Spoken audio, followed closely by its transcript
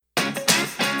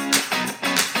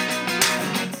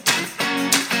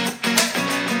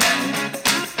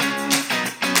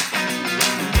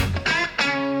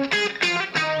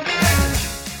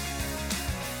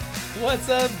What's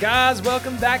up, guys?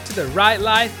 Welcome back to the Right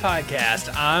Life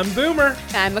Podcast. I'm Boomer.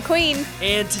 I'm McQueen.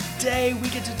 And today we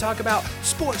get to talk about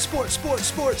sports.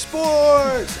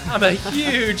 I'm a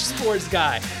huge sports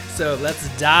guy. So let's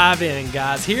dive in,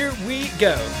 guys. Here we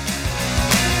go.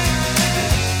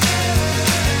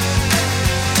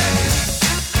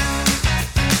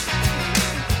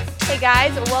 Hey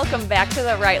guys, welcome back to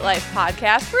the Right Life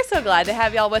Podcast. We're so glad to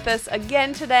have y'all with us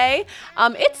again today.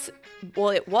 It's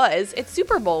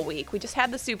Super Bowl week. We just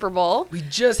had the Super Bowl. We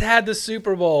just had the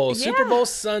Super Bowl. Yeah. Super Bowl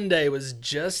Sunday was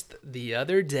just the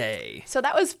other day. So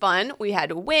that was fun. We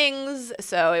had wings,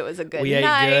 so it was a good We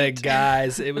night. ate good,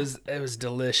 guys. It was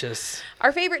delicious.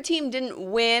 Our favorite team didn't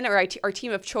win, or our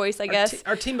team of choice, I guess.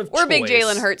 Our team of We're big choice.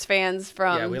 Jalen Hurts fans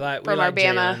from Yeah, we like our Bama.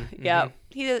 Jalen. Yep. Mhm.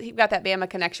 He got that Bama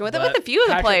connection with But a few of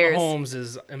the Patrick players. Mahomes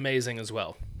is amazing as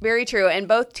well. Very true. And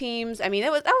both teams, I mean,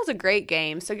 that was a great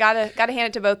game. So gotta hand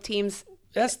it to both teams.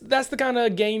 That's the kind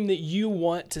of game that you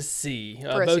want to see.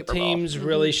 For a Both Super Bowl. teams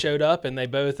really showed up, and they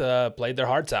both played their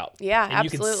hearts out. Yeah, and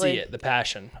absolutely. you can see it, the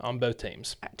passion on both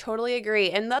teams. I totally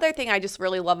agree. And the other thing I just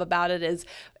really love about it is,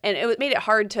 and it made it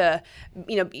hard to,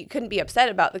 you couldn't be upset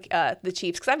about the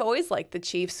Chiefs, because I've always liked the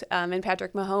Chiefs and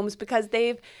Patrick Mahomes, because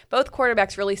both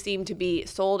quarterbacks really seem to be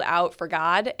sold out for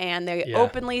God, and they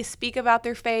openly speak about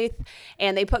their faith,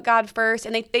 and they put God first,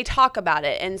 and they talk about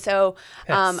it. And so,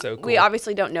 That's so cool. we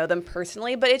obviously don't know them personally,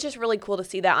 but it's just really cool to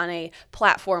see that on a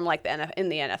platform like in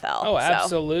the NFL. Oh, So,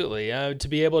 absolutely. To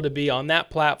be able to be on that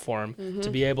platform,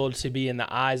 to be able to be in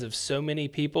the eyes of so many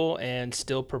people and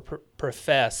still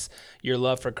profess your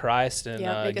love for Christ and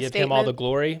make a give him all the statement.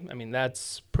 glory, I mean,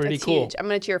 that's pretty That's cool. huge. I'm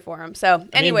going to cheer for him. So, I mean,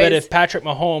 anyways. but if Patrick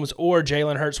Mahomes or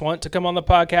Jalen Hurts want to come on the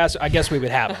podcast, I guess we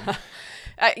would have them.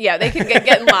 Yeah, they can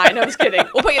get in line. I was kidding.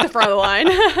 We'll put you at the front of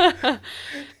the line.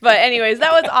 But anyways,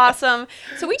 that was awesome.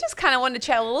 So we just kind of wanted to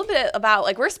chat a little bit about,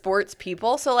 we're sports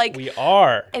people. So We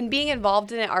are. and being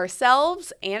involved in it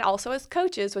ourselves and also as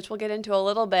coaches, which we'll get into a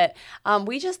little bit.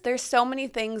 There's so many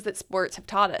things that sports have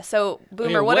taught us. So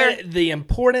Boomer, what are the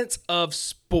importance of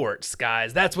sports,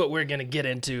 guys? That's what we're gonna get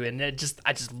into, and I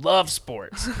just love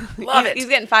sports. Love it. He's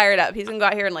getting fired up. He's going to go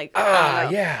out here and I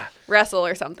don't know, Yeah. wrestle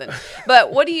or something.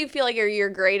 But what do you feel like are your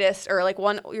greatest, or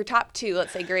your top two,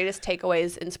 let's say, greatest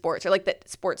takeaways in sports, or that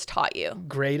sports taught you?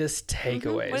 Greatest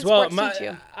takeaways. What did Well, sports teach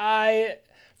you?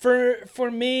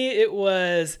 For me it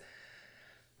was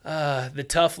the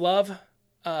tough love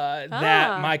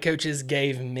that my coaches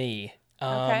gave me.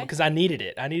 Okay. Because I needed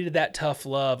it. I needed that tough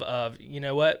love of, you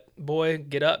know what, boy,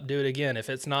 get up, do it again. If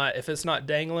it's not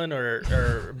dangling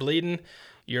or bleeding,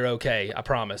 you're okay. I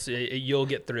promise. You'll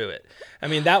get through it. I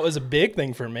mean, that was a big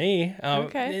thing for me.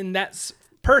 Okay. And that's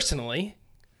personally,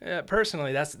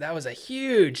 that was a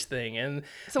huge thing. And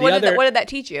So what did that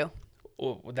teach you?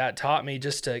 that taught me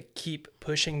just to keep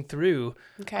pushing through.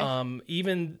 Okay.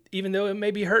 Even though it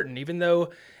may be hurting,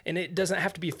 and it doesn't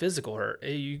have to be physical hurt.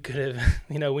 You could have,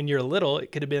 when you're little,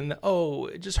 it could have been,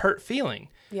 just hurt feeling.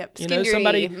 Yep.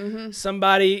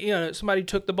 Somebody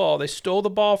took the ball. They stole the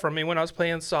ball from me when I was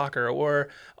playing soccer, or,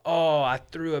 I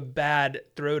threw a bad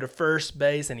throw to first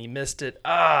base and he missed it.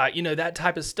 That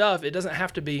type of stuff. It doesn't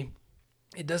have to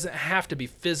be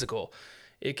physical.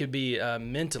 It could be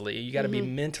mentally. You got to be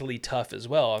mentally tough as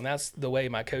well. And that's the way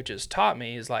my coaches taught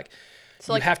me, is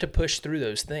you have to push through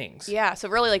those things. Yeah, so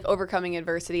really overcoming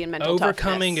adversity and mental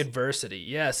Overcoming toughness. adversity,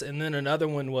 yes. And then another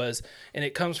one was, and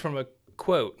it comes from a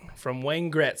quote from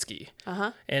Wayne Gretzky.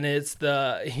 And it's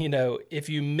if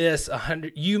you miss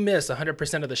 100, you miss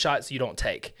 100% of the shots you don't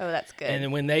take. Oh, that's good. And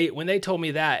then when they told me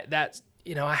that's,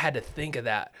 I had to think of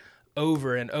that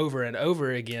over and over and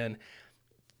over again.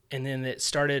 And then it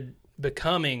started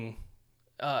becoming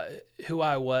who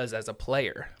I was as a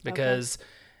player, because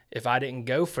if I didn't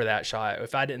go for that shot,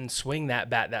 if I didn't swing that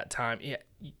bat that time,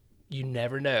 you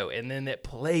never know. And then it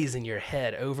plays in your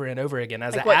head over and over again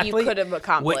as an athlete. What you could have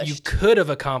accomplished. What you could have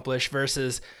accomplished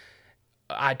versus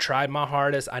I tried my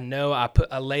hardest. I know I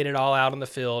laid it all out on the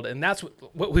field. And that's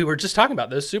what we were just talking about.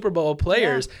 Those Super Bowl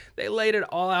players, they laid it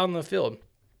all out on the field.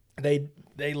 They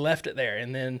left it there.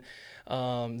 And then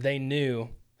they knew,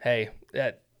 hey,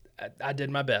 that I did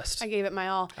my best. I gave it my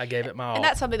all. And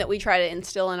that's something that we try to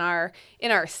instill in our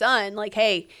son.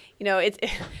 Hey, it's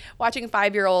watching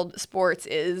 5-year-old sports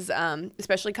is,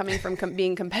 especially coming from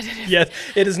being competitive. Yes,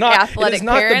 it is not. Athletic it is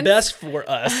not parents. The best for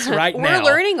us right now. We're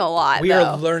learning a lot. We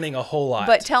are learning a whole lot.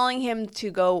 But telling him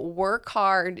to go work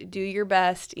hard, do your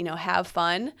best, have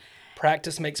fun.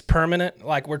 Practice makes permanent.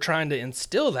 We're trying to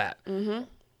instill that, and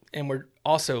we're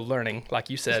also learning, like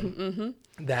you said,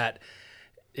 that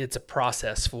it's a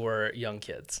process for young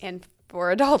kids. And for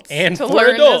adults And to for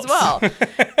learn adults. as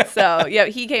well. So, yeah,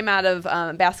 he came out of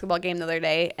a basketball game the other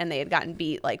day, and they had gotten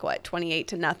beat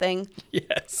 28-0.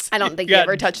 Yes. I don't think he got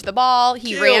ever touched the ball.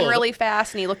 He ran killed. really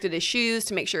fast, and he looked at his shoes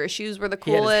to make sure his shoes were the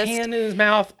He had coolest. his hand in his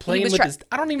mouth, playing with his.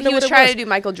 I don't even know He what was it trying was. to do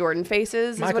Michael Jordan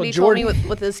faces, is Michael what he told me Jordan.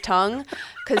 with his tongue,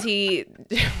 because he.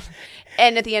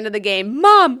 And at the end of the game,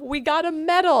 Mom, we got a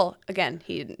medal. Again,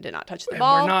 he did not touch the And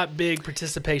ball. we're not big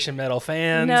participation medal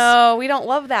fans. No, we don't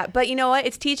love that. But you know what?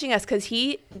 It's teaching us, because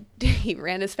he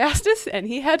ran his fastest and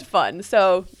he had fun.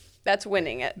 So that's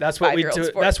winning it. That's what we 5-year-old took.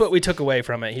 sports. That's what we took away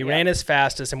from it. He ran his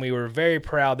fastest, and we were very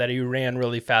proud that he ran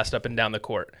really fast up and down the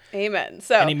court. Amen.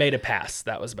 So. And he made a pass.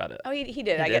 That was about it. Oh, he did. He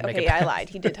I did get. make Okay, a yeah, I lied.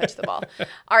 He did touch the ball.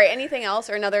 All right. Anything else,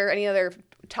 or any other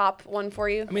top one for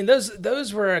you? I mean,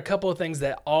 those were a couple of things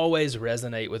that always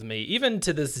resonate with me, even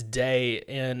to this day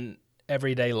in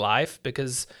everyday life,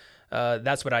 because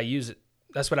that's what I use.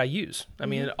 That's what I use. I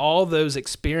mean, all those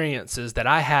experiences that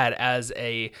I had as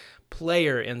a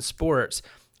player in sports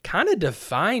kind of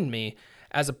defined me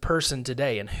as a person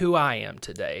today and who I am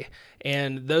today.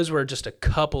 And those were just a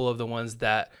couple of the ones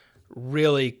that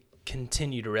really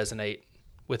continue to resonate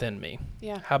within me.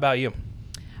 Yeah. How about you?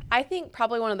 I think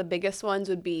probably one of the biggest ones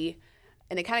would be,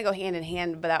 and they kind of go hand in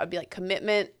hand, but that would be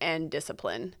commitment and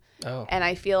discipline. Oh. And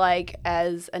I feel like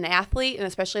as an athlete, and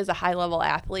especially as a high level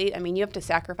athlete, I mean, you have to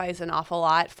sacrifice an awful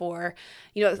lot for,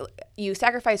 you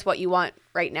sacrifice what you want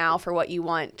right now for what you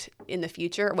want in the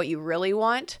future, what you really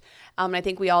want. And I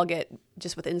think we all get,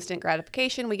 just with instant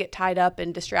gratification, we get tied up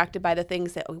and distracted by the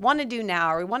things that we want to do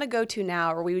now, or we want to go to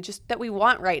now, or that we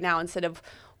want right now, instead of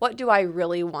what do I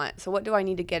really want? So what do I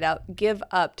need to give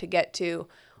up to get to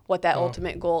what that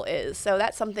ultimate goal is? So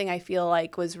that's something I feel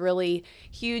like was really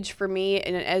huge for me.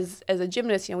 And as a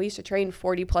gymnast, we used to train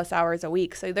 40 plus hours a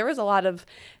week. So there was a lot of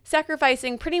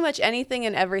sacrificing pretty much anything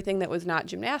and everything that was not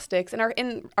gymnastics.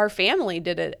 And our family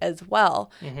did it as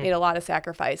well, made a lot of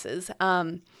sacrifices.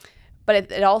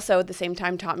 But it also at the same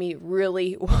time taught me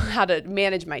really how to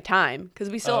manage my time, because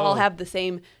we still all have the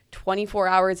same 24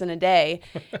 hours in a day.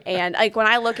 And when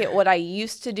I look at what I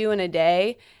used to do in a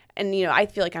day, and, I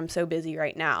feel like I'm so busy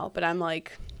right now, but I'm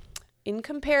like, in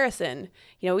comparison,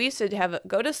 we used to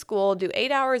go to school, do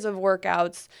 8 hours of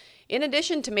workouts, in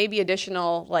addition to maybe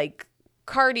additional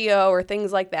cardio or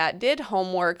things like that, did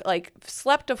homework,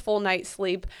 slept a full night's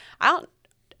sleep. I'm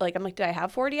like, did I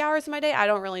have 40 hours in my day? I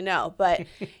don't really know, but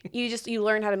you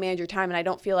learn how to manage your time. And I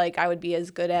don't feel like I would be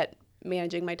as good at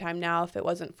managing my time now if it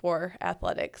wasn't for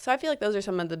athletics. So I feel like those are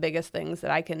some of the biggest things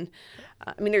that I can,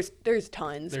 there's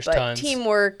tons, but tons.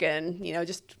 Teamwork and,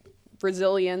 just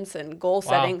resilience and goal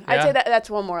setting. Yeah. I'd say that's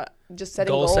one more, just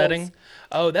setting goals. Goal setting.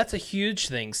 Oh, that's a huge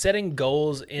thing. Setting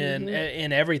goals in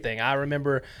everything. I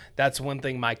remember that's one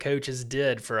thing my coaches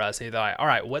did for us. They thought, all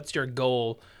right, what's your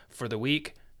goal for the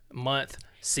week, month,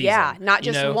 season? Yeah, not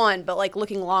just one, but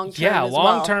looking long term. Yeah, as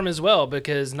long well. term as well,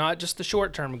 because not just the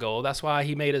short term goal. That's why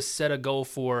he made us set a goal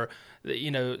for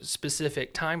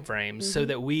specific time frames so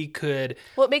that we could.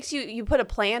 Well, it makes you put a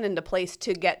plan into place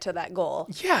to get to that goal.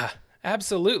 Yeah,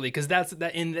 absolutely, because that's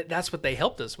what they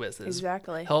helped us with.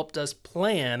 Exactly. Helped us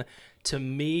plan to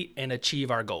meet and achieve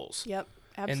our goals. Yep.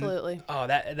 Absolutely. And,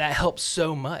 that helps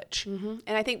so much. Mm-hmm.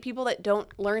 And I think people that don't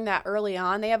learn that early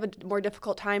on, they have a more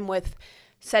difficult time with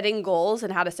setting goals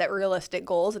and how to set realistic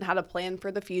goals and how to plan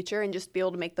for the future and just be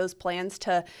able to make those plans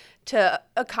I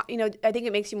think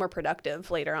it makes you more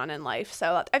productive later on in life.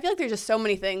 So I feel like there's just so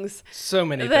many things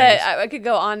that I could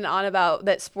go on and on about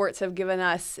that sports have given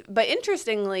us. But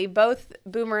interestingly, both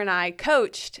Boomer and I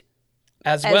coached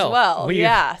as well.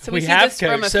 So we see this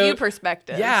from a few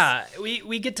perspectives. Yeah,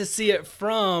 we get to see it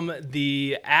from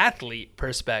the athlete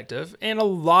perspective, and a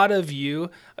lot of you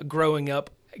growing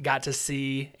up got to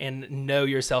see and know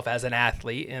yourself as an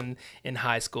athlete in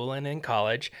high school and in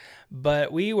college.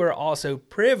 But we were also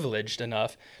privileged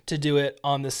enough to do it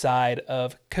on the side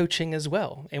of coaching as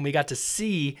well, and we got to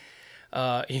see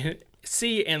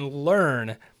and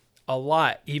learn a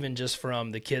lot, even just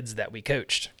from the kids that we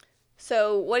coached.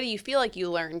 So what do you feel like you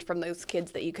learned from those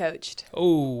kids that you coached?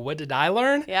 Oh, what did I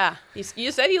learn? Yeah,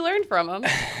 you said you learned from them.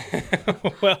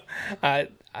 Well, I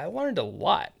learned a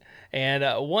lot. And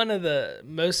one of the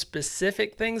most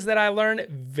specific things that I learned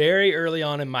very early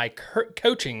on in my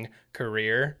coaching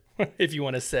career, if you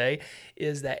want to say,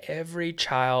 is that every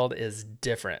child is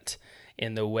different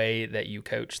in the way that you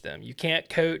coach them. You can't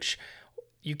coach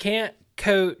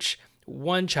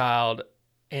one child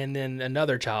and then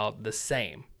another child the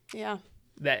same. Yeah.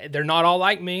 That they're not all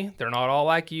like me. They're not all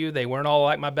like you. They weren't all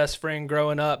like my best friend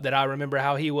growing up that I remember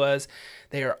how he was.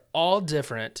 They are all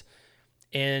different,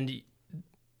 and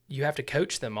you have to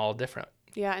coach them all different.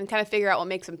 Yeah, and kind of figure out what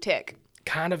makes them tick.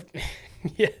 kind of,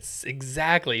 yes,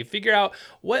 exactly. Figure out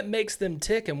what makes them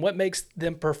tick and what makes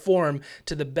them perform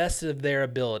to the best of their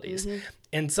abilities.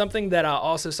 And something that I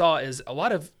also saw is a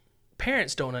lot of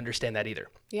parents don't understand that either.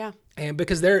 Yeah. And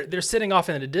because they're sitting off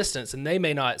in the distance and they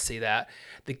may not see that,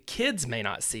 the kids may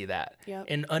not see that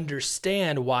and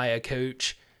understand why a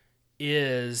coach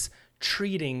is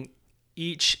treating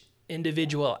each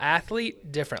individual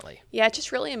athlete differently. Yeah, it's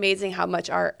just really amazing how much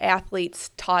our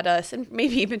athletes taught us, and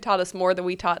maybe even taught us more than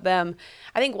we taught them.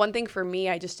 I think one thing for me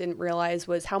I just didn't realize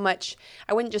was how much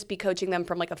I wouldn't just be coaching them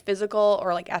from like a physical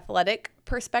or like athletic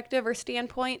perspective or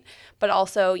standpoint, but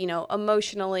also,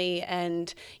 emotionally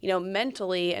and,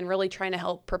 mentally, and really trying to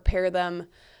help prepare them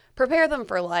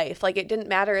for life. Like, it didn't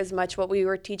matter as much what we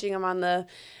were teaching them on the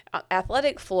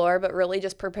athletic floor, but really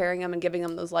just preparing them and giving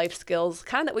them those life skills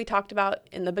kind of that we talked about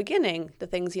in the beginning, the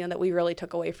things, that we really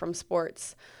took away from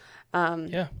sports.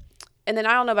 Yeah. And then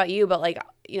I don't know about you, but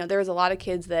there was a lot of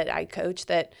kids that I coached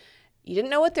that you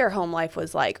didn't know what their home life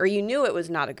was like, or you knew it was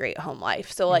not a great home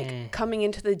life. So coming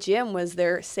into the gym was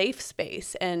their safe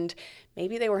space, and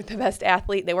maybe they weren't the best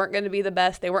athlete. They weren't going to be the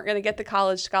best. They weren't going to get the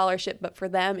college scholarship, but for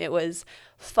them, it was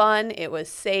fun. It was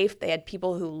safe. They had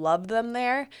people who loved them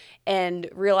there, and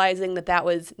realizing that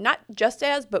was not just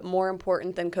as, but more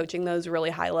important than coaching those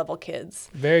really high level kids.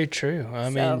 Very true.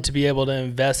 I mean, to be able to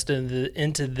invest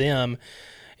into them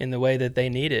in the way that they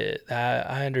need it.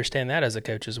 I understand that as a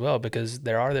coach as well, because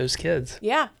there are those kids.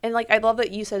 Yeah. And I love that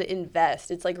you said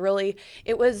invest. It's really,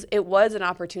 it was an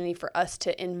opportunity for us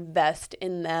to invest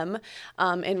in them,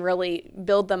 and really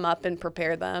build them up and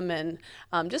prepare them, and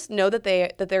just know that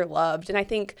they're loved. And I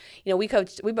think, we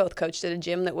both coached at a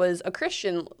gym that was a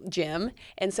Christian gym.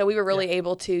 And so we were really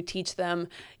able to teach them,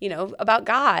 about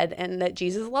God, and that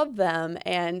Jesus loved them,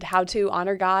 and how to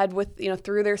honor God with,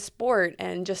 through their sport,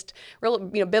 and just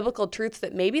real, biblical truths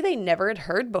that maybe they never had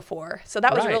heard before. So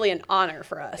that was really an honor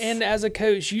for us. And as a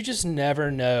coach, you just never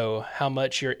know how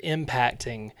much you're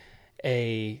impacting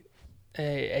a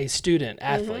student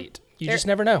athlete. You just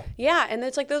never know. Yeah, and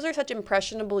it's those are such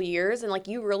impressionable years, and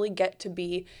you really get to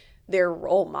be their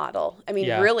role model. I mean,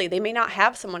 really, they may not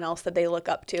have someone else that they look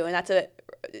up to, and that's a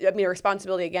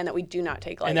responsibility again that we do not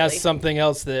take lightly. And that's something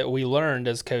else that we learned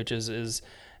as coaches is,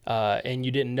 and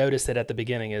you didn't notice it at the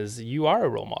beginning, is you are a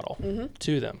role model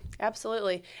to them.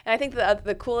 Absolutely. And I think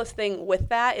the coolest thing with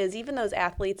that is even those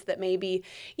athletes that maybe,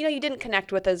 you didn't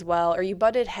connect with as well, or you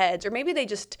butted heads, or maybe they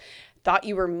just thought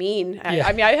you were mean. Yeah.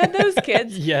 I mean, I had those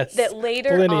kids yes, that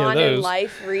later on in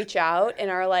life reach out and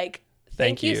are like,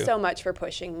 Thank you so much for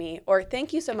pushing me, or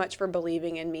thank you so much for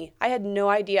believing in me. I had no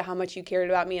idea how much you cared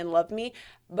about me and loved me,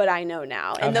 but I know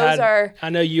now. And I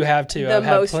know you have too. I've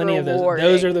had plenty of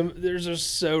those. Those are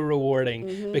so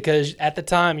rewarding, because at the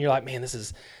time you're like, man,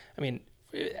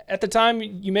 at the time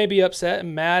you may be upset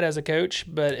and mad as a coach,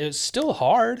 but it's still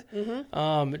hard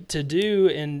to do,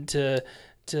 and to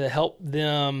help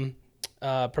them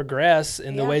progress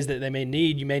in the ways that they may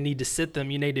need. You may need to sit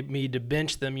them. You need to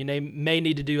bench them. You may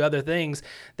need to do other things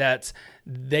that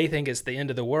they think it's the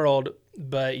end of the world,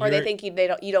 or they think you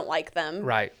don't like them.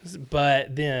 Right.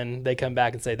 But then they come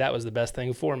back and say, that was the best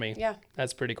thing for me. Yeah.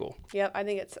 That's pretty cool. Yeah, I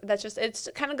think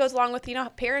it kind of goes along with,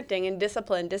 parenting and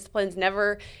discipline. Discipline's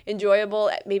never enjoyable,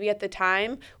 maybe at the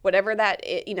time, whatever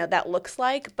that looks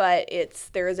like, but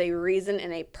there is a reason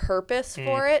and a purpose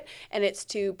for it, and it's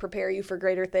to prepare you for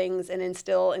greater things and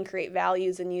instill and create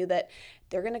values in you that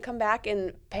they're going to come back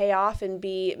and pay off and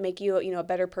make you, a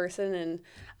better person and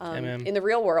in the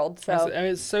real world. So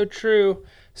it's so true,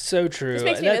 so true. This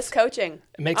makes me miss coaching.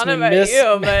 It makes me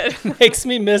miss makes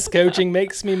me miss coaching.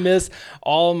 Makes me miss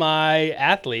all my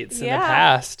athletes in the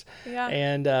past,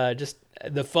 and just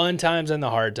the fun times and the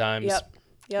hard times.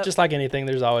 Yep. Just like anything,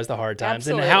 there's always the hard times.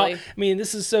 Absolutely. And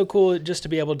this is so cool just to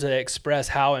be able to express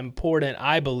how important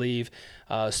I believe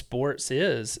sports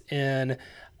is in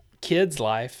kids'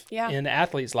 life, in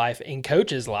athletes' life, in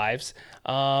coaches' lives.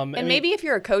 Maybe if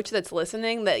you're a coach that's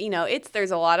listening, that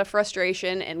there's a lot of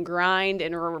frustration and grind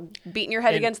and beating your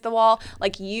head against the wall.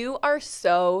 You are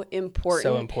so important.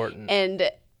 So important.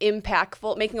 And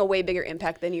impactful, making a way bigger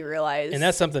impact than you realize. And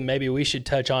that's something maybe we should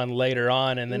touch on later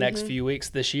on in the next few weeks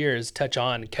this year, is touch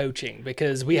on coaching,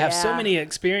 because we have so many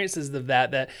experiences of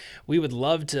that we would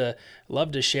love to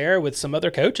share with some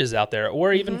other coaches out there,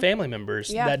 or even family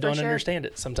members that don't understand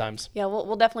it sometimes. Yeah,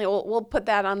 we'll definitely we'll put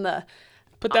that on the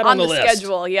on the list.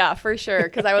 Schedule. Yeah, for sure,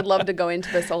 because I would love to go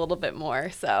into this a little bit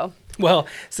more. So, well,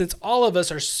 since all of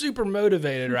us are super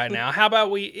motivated right now, how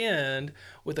about we end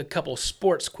with a couple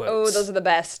sports quotes? Oh, those are the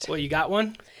best. Well, you got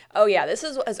one? Oh yeah,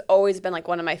 has always been like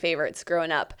one of my favorites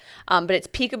growing up. But it's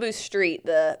Peekaboo Street,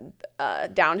 the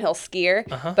downhill skier.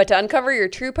 But to uncover your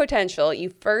true potential,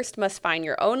 you first must find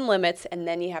your own limits, and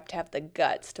then you have to have the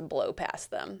guts to blow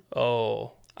past them.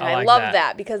 Oh, And I like love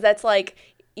that because that's like,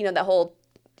 that whole.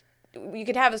 You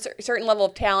could have a certain level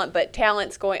of talent, but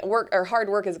hard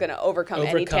work is going to overcome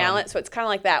any talent. So it's kind of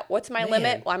like that. What's my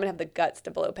limit? Well, I'm going to have the guts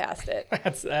to blow past it.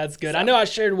 That's good. So, I know I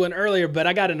shared one earlier, but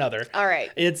I got another. All right.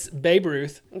 It's Babe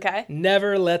Ruth. Okay.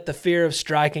 Never let the fear of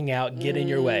striking out get in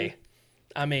your way.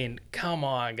 I mean, come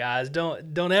on, guys.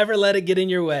 Don't ever let it get in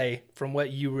your way from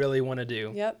what you really want to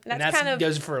do. Yep. And that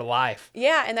goes for life.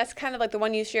 Yeah, and that's kind of like the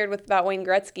one you shared about Wayne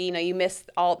Gretzky. You miss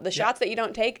all the shots that you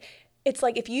don't take. It's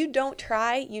like if you don't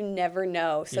try, you never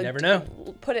know. So you never know.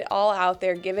 Put it all out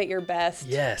there. Give it your best.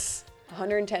 Yes.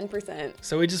 110%.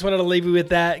 So we just wanted to leave you with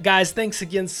that. Guys, thanks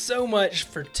again so much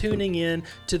for tuning in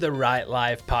to the Right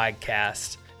Life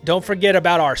podcast. Don't forget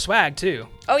about our swag too.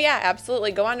 Oh yeah,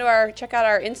 absolutely. Check out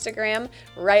our Instagram,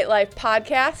 Right Life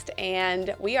Podcast,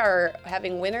 and we are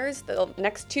having winners the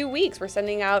next 2 weeks. We're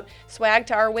sending out swag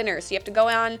to our winners. So you have to go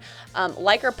on,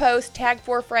 like our post, tag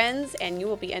 4 friends, and you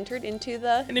will be entered into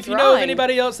the And if you drawing. know of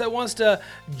anybody else that wants to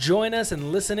join us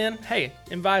and listen in, hey,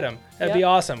 invite them. That'd be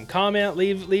awesome. Comment,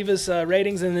 leave us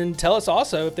ratings, and then tell us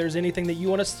also if there's anything that you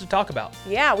want us to talk about.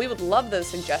 Yeah, we would love those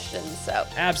suggestions. So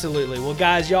absolutely. Well,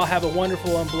 guys, y'all have a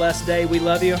wonderful and blessed day. We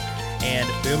love you. And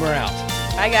Boomer out.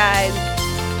 Bye, guys.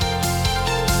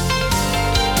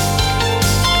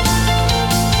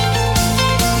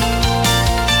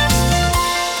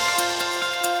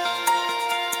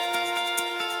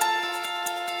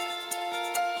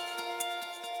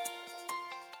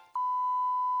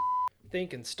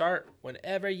 Think and start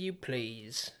whenever you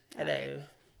please. Hello.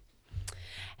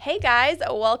 Hey guys,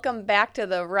 welcome back to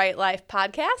the Right Life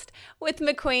podcast with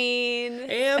McQueen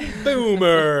and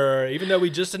Boomer. Even though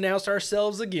we just announced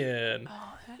ourselves again.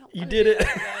 Oh, I don't you did it.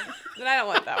 Then I don't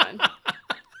want that one.